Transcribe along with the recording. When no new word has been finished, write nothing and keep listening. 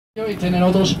Y tienen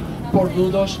otros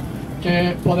productos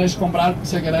que podéis comprar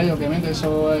si queréis, obviamente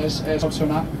eso es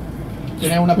opcional.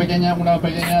 Tiene una pequeña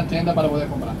tienda para poder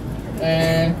comprar.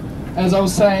 As I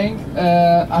was saying,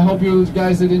 I hope you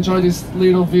guys did enjoy this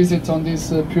little visit on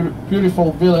this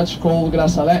beautiful village called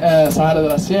Sahara de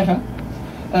la Sierra.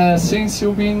 Since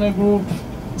you've been a group,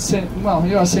 well,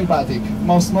 you are sympathetic.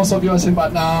 Most of you are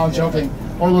sympathetic. No, joking.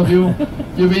 All of you,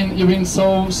 you've been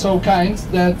so kind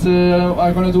that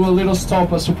I'm gonna do a little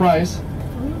stop, a surprise.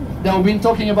 They've been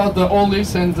talking about the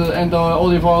olives and the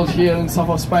olive oil here in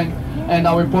south of Spain and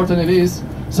how important it is.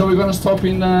 So we're gonna stop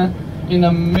in a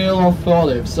mill of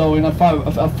olives, so in a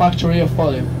factory of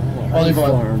olive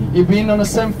oil. You've been on the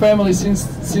same family since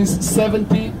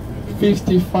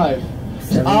 1755.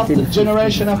 After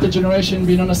generation after generation,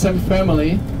 been on the same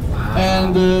family,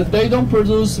 and they don't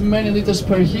produce many liters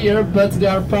per year, but they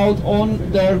are proud on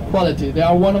their quality. They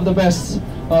are one of the best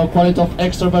quality of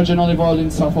extra virgin olive oil in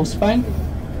south of Spain.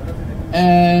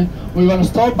 And we're gonna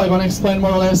stop. I'm gonna explain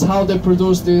more or less how they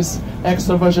produce this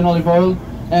extra virgin olive oil,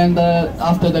 and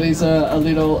after there is a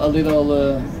little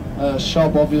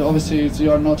shop. Obviously,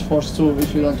 you are not forced to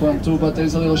if you don't want to, but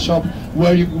there's a little shop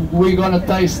where we're gonna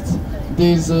taste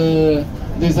this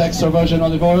extra virgin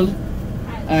olive oil,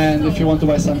 and if you want to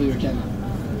buy something, you can.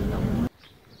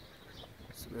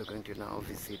 So we're going to now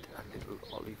visit a little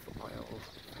olive oil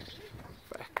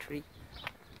factory.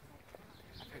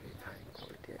 Very high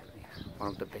quality, one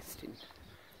of the best in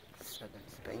southern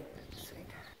Spain.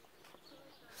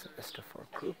 So rest of our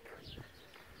group.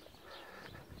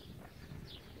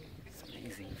 It's an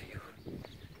amazing view.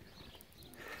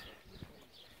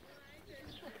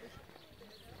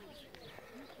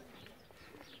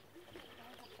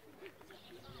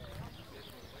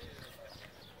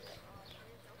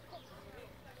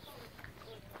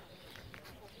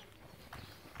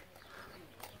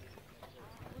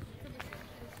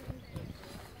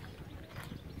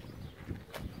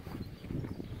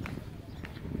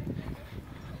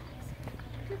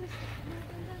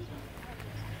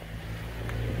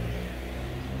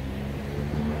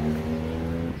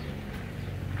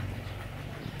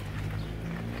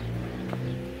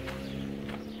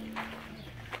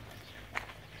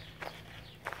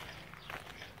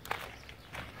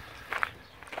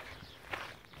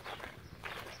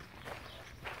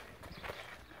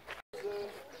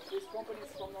 This company is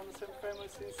from the same family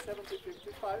since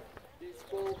 1755. It's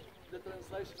called, the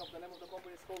translation of the name of the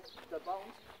company is called The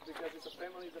Bound, because it's a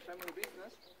family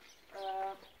business.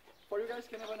 For you guys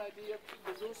can have an idea, to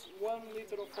produce 1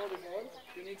 liter of olive oil,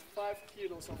 you need 5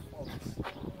 kilos of olives.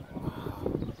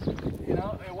 You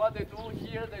know, and what they do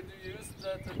here, they do use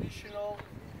the traditional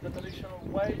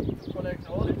way to collect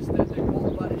the olives that they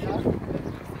call barriar.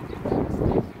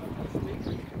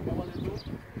 And what they do,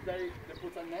 they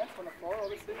put a net on the floor,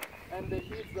 obviously, and they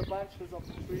hit the branches of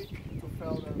the tree to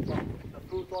fell the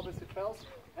fruit obviously falls,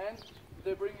 and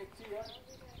they bring it here,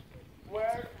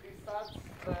 where it starts,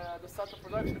 the start of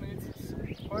production is,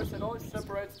 first it always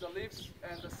separates the leaves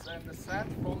and the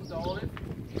sand from the olive,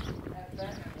 and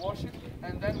then wash it,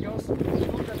 and then goes to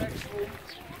the next room.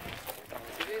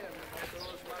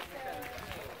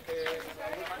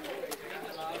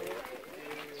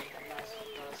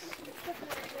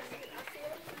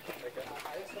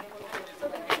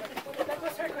 That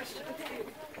was her question.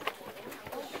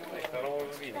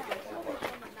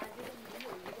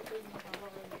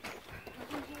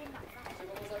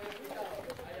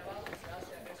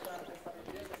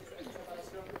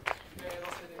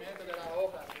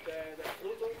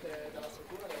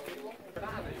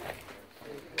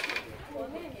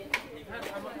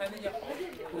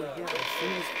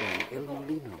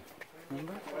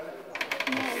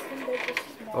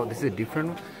 Oh, this is a different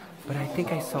one? But I think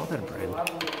I saw that brand.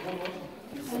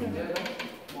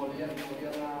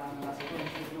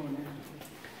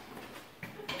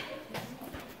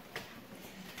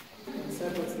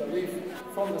 Separates the leaf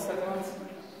from the sediments.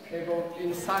 They go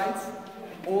inside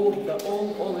all the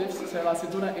old olives, o sea, la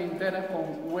aceituna entera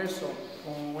con hueso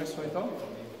y todo,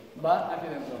 va aquí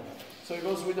dentro. So it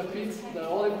goes with the pit, the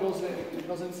olive goes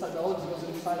inside, the olives goes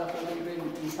inside after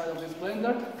inside of this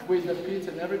blender with the pit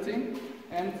and everything,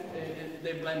 and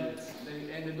they blend it.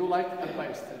 And they do like a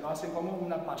paste, lo hacen como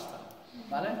una pasta,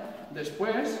 ¿vale?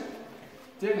 Después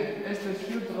tiene estos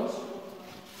filtros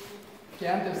que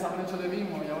antes estaban hechos de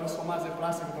vino y ahora son más de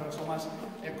plástico porque son más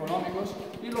económicos,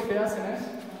 y lo que hacen es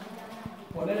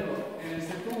ponerlo en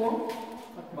este tubo,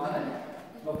 ¿vale?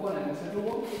 Lo ponen en ese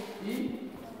tubo y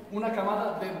una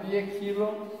camada de 10 kilos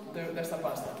de esta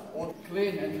pasta, all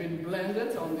clean and been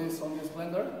blended on this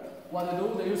blender. What they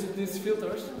do, they use these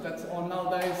filters that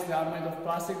nowadays they are made of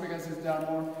plastic because they are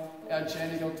more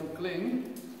hygienic to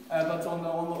clean. but on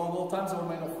all times they were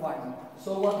made of wine.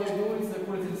 So what they do is they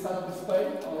put it inside of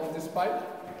this pipe,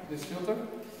 this filter,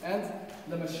 and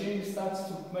the machine starts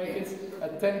to make it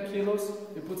at 10 kilos.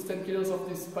 It puts 10 kilos of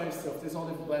this paste, of this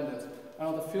olive blended.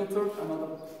 Another filter,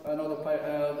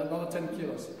 another 10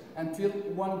 kilos, until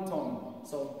 1 ton.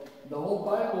 So the whole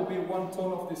pipe will be 1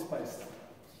 ton of this paste.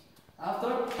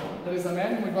 After, there is a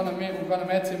man, we're gonna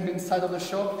meet him inside of the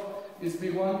shop. This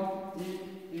big one,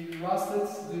 he rusted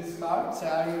this car. O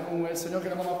sea, hay un señor que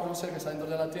le vamos a conocer que está dentro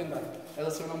de la tienda. Él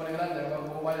es un hombre grande,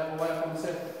 lo vaya a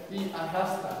conocer. Y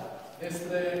arrastra.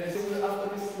 After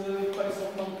this piece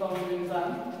of compound being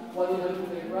done, what do they do?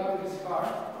 They grab this car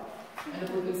and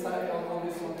put it inside on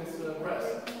this press.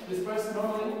 This press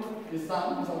normally is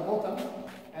down, it's on bottom,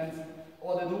 and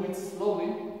what they do is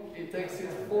slowly. It takes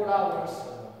it 4 hours.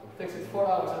 At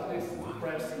least to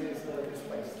press this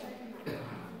paste.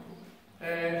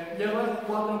 Lleva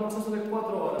un proceso de 4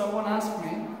 horas. Someone asked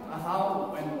me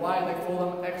how and why they call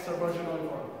them extra virgin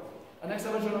olive oil. An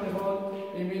extra virgin olive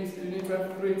oil, it means you need to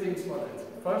have 3 things for it.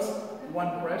 First,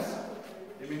 1 press.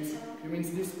 It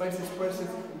means this paste is pressed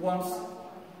once,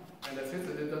 and that's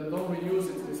it. They don't reuse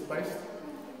it, this paste.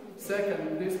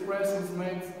 Second, this press is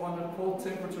made on a cold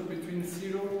temperature between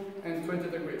 0 and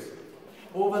 20 degrees.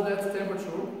 Over that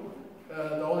temperature,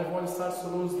 the olive oil starts to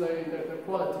lose the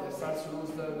quality, it starts to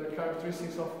lose the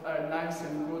characteristics of a nice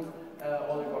and good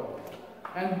olive oil.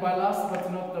 And by last but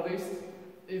not the least,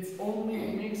 it's only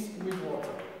mixed with water.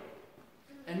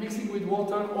 And mixing with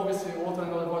water, obviously water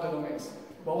and olive oil they don't mix.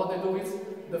 But what they do is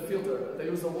the filter. They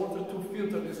use the water to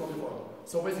filter this olive oil.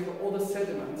 So basically all the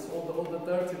sediments, all the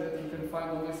dirty that you can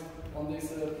find on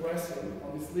this pressing,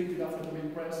 on this liquid after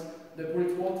being pressed, they put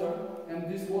it water,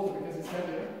 and this water, because it's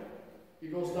heavier,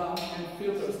 it goes down and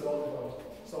filters the olive oil.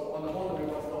 So on the bottom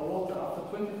we got the water,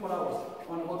 after 24 hours,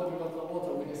 on the bottom we got the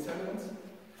water with the sediments,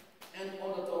 and on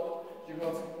the top you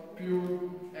got pure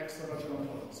extra virgin olive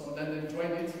oil. So then they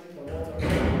drain it, the water,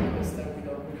 and they step with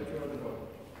the pure olive oil.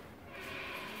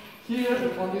 Here,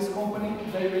 on this company,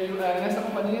 en esta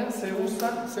compañía se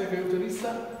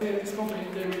reutiliza, in this company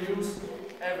they reuse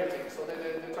everything, so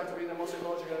they try to be the most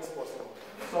ecological as possible.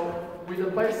 So with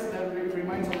the paste that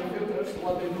remains on the filters,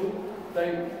 what they do,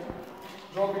 they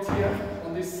drop it here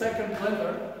on this second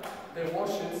blender, they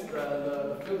wash it,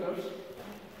 the filters,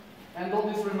 and all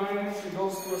this remains, it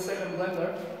goes to a second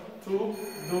blender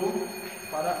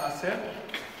para hacer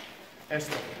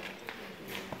esto.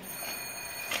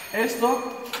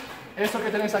 Esto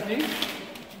que tenéis aquí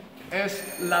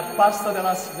es la pasta de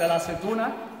la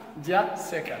aceituna ya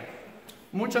seca.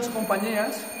 Muchas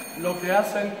compañías lo que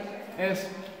hacen es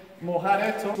mojar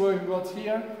esto. What we got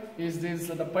here is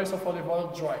the paste of olive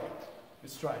oil dry.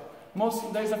 It's dry.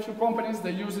 There's a few companies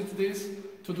that use this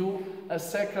to do a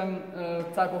second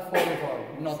type of olive oil,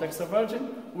 not extra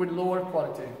virgin, with lower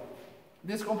quality.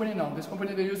 This company no. This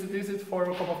company they use it for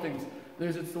a couple of things. They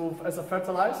use it as a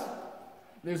fertilizer.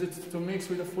 They use it to mix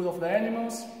with the food of the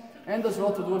animals, and as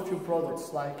well to do a few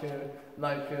products like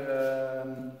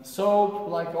soap,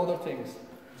 like other things.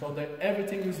 So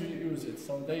everything is reused.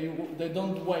 So they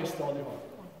don't waste the olive oil,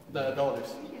 the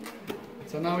olives.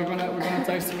 So now we're gonna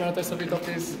taste a bit of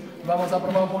this. Vamos a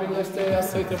probar un poquito de este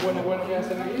aceite bueno que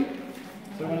hacen aquí.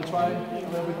 So we're gonna try a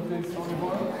little bit of this olive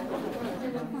oil.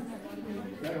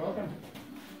 Yeah, you're welcome.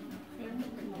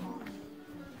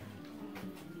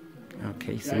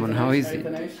 Okay, Simon, how is it?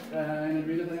 En el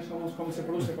vídeo tenéis cómo se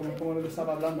produce, como les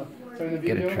estaba hablando. So in the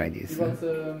video, Gotta try this.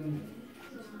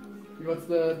 You got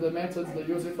the methods they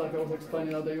use it, like I was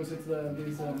explaining how they use it,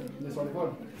 this olive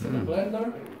oil. So the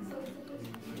blender,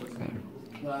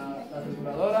 la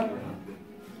trituradora.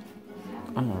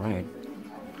 Alright.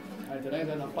 Ahí tenéis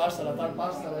la tal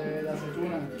pasta de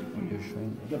aceituna.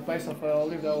 The paste of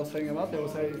olive that I was saying about, they will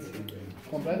say it's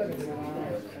completa, que tiene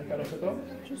el carosetón.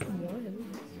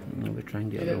 We're trying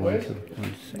the other one too.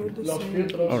 Los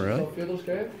filtros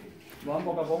que van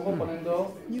poco a poco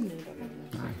poniendo.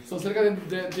 Son cerca de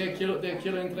 10 kilos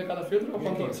entre cada filtro.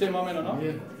 ¿Cuánto? Sí, más o menos, ¿no?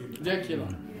 10 kilos.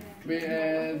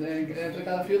 Entre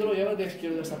cada filtro lleva 10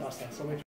 kilos de esa pasta.